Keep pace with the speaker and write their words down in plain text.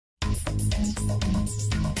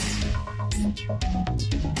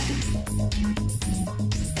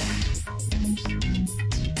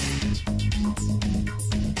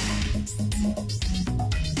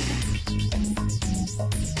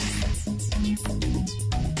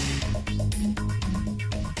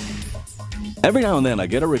Every now and then I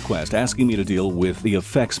get a request asking me to deal with the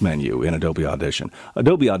effects menu in Adobe Audition.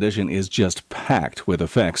 Adobe Audition is just packed with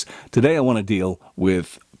effects. Today I want to deal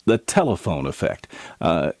with the telephone effect.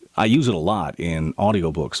 I use it a lot in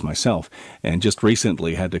audiobooks myself, and just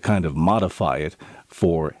recently had to kind of modify it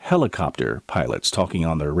for helicopter pilots talking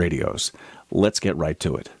on their radios. Let's get right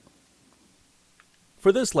to it.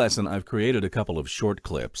 For this lesson I've created a couple of short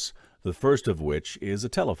clips, the first of which is a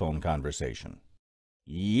telephone conversation.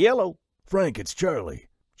 Yellow. Frank, it's Charlie.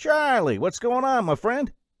 Charlie, what's going on, my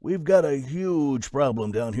friend? We've got a huge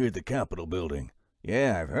problem down here at the Capitol building.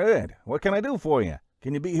 Yeah, I've heard. What can I do for you?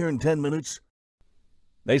 Can you be here in 10 minutes?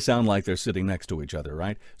 They sound like they're sitting next to each other,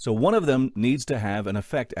 right? So one of them needs to have an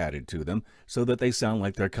effect added to them so that they sound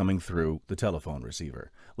like they're coming through the telephone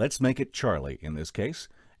receiver. Let's make it Charlie in this case,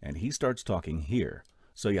 and he starts talking here.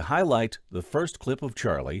 So you highlight the first clip of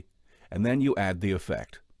Charlie, and then you add the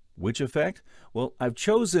effect. Which effect? Well, I've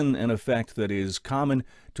chosen an effect that is common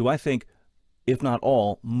to, I think, if not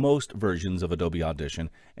all, most versions of Adobe Audition,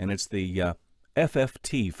 and it's the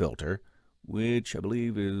Fft filter, which I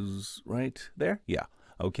believe is right there. Yeah,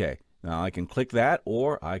 okay. Now I can click that,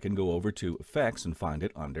 or I can go over to Effects and find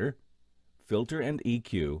it under Filter and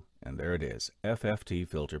EQ, and there it is, Fft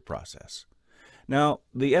Filter Process. Now,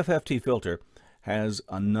 the Fft filter has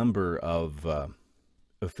a number of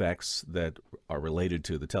effects that are related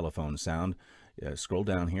to the telephone sound. Scroll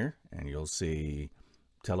down here and you'll see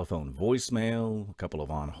telephone voicemail, a couple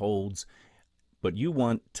of on holds, but you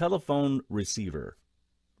want telephone receiver.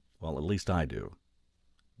 Well, at least I do.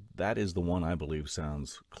 That is the one I believe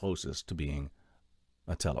sounds closest to being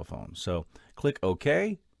a telephone. So click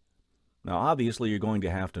OK. Now obviously you're going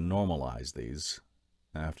to have to normalize these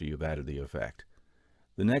after you've added the effect.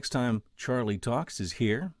 The next time Charlie talks is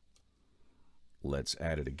here. Let's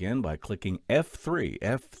add it again by clicking F3.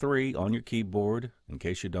 F3 on your keyboard, in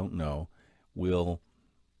case you don't know, will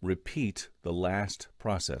repeat the last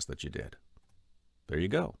process that you did. There you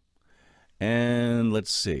go. And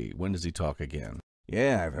let's see, when does he talk again?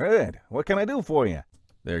 Yeah, I've heard. What can I do for you?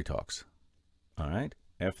 There he talks. All right,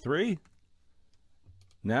 F3.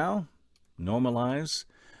 Now, normalize.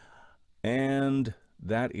 And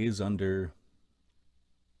that is under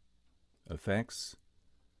Effects,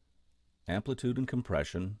 Amplitude and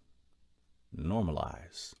Compression,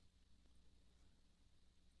 Normalize.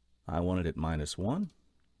 I wanted it -1.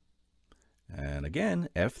 And again,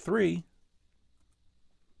 F3.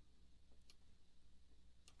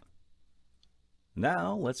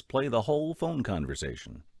 Now let's play the whole phone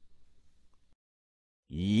conversation.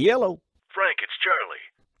 Yellow. Frank, it's Charlie.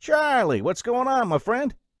 Charlie, what's going on, my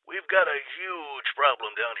friend? We've got a huge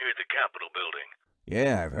problem down here at the Capitol building.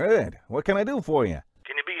 Yeah, I've heard. What can I do for you?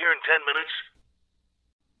 Can you be here in 10 minutes?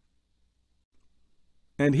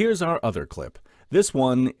 And here's our other clip. This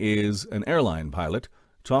one is an airline pilot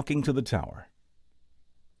talking to the tower.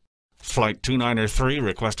 Flight 293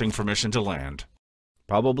 requesting permission to land.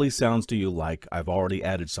 Probably sounds to you like I've already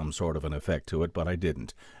added some sort of an effect to it, but I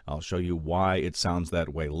didn't. I'll show you why it sounds that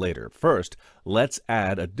way later. First, let's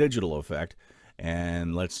add a digital effect,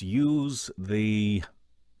 and let's use the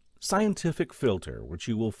scientific filter, which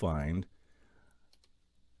you will find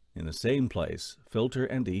in the same place, Filter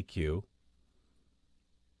and EQ.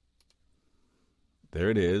 There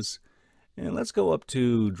it is. And let's go up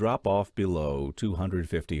to drop off below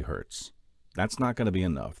 250 Hertz. That's not going to be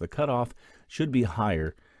enough. The cutoff should be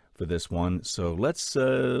higher for this one. So let's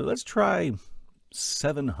try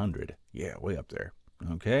 700. Yeah, way up there.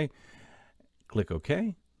 Okay. Click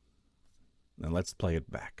OK. And let's play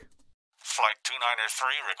it back. Flight 293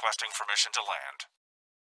 requesting permission to land.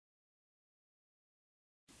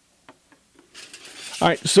 All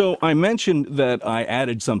right, so I mentioned that I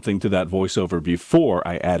added something to that voiceover before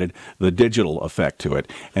I added the digital effect to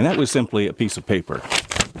it, and that was simply a piece of paper.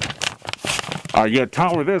 Yeah,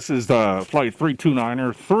 Tower, this is Flight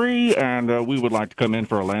 329er3, and we would like to come in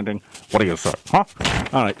for a landing. What do you say? Huh?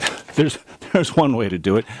 All right, there's one way to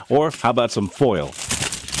do it, or how about some foil?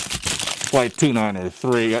 Flight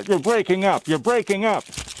 293, you're breaking up, you're breaking up.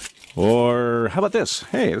 Or how about this?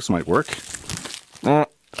 Hey, this might work.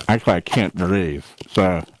 Actually, I can't breathe,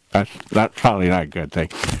 so that's probably not a good thing.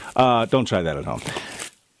 Don't try that at home.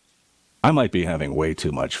 I might be having way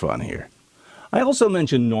too much fun here. I also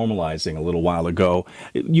mentioned normalizing a little while ago.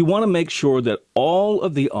 You want to make sure that all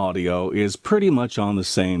of the audio is pretty much on the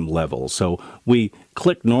same level. So we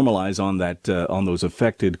click normalize on that on those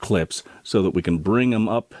affected clips so that we can bring them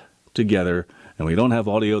up together, and we don't have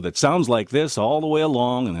audio that sounds like this all the way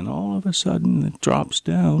along, and then all of a sudden it drops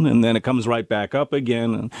down, and then it comes right back up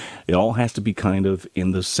again, and it all has to be kind of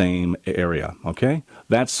in the same area, okay?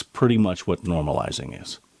 That's pretty much what normalizing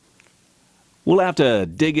is. We'll have to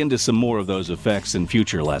dig into some more of those effects in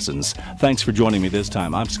future lessons. Thanks for joining me this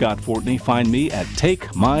time. I'm Scott Fortney. Find me at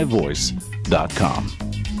takemyvoice.com.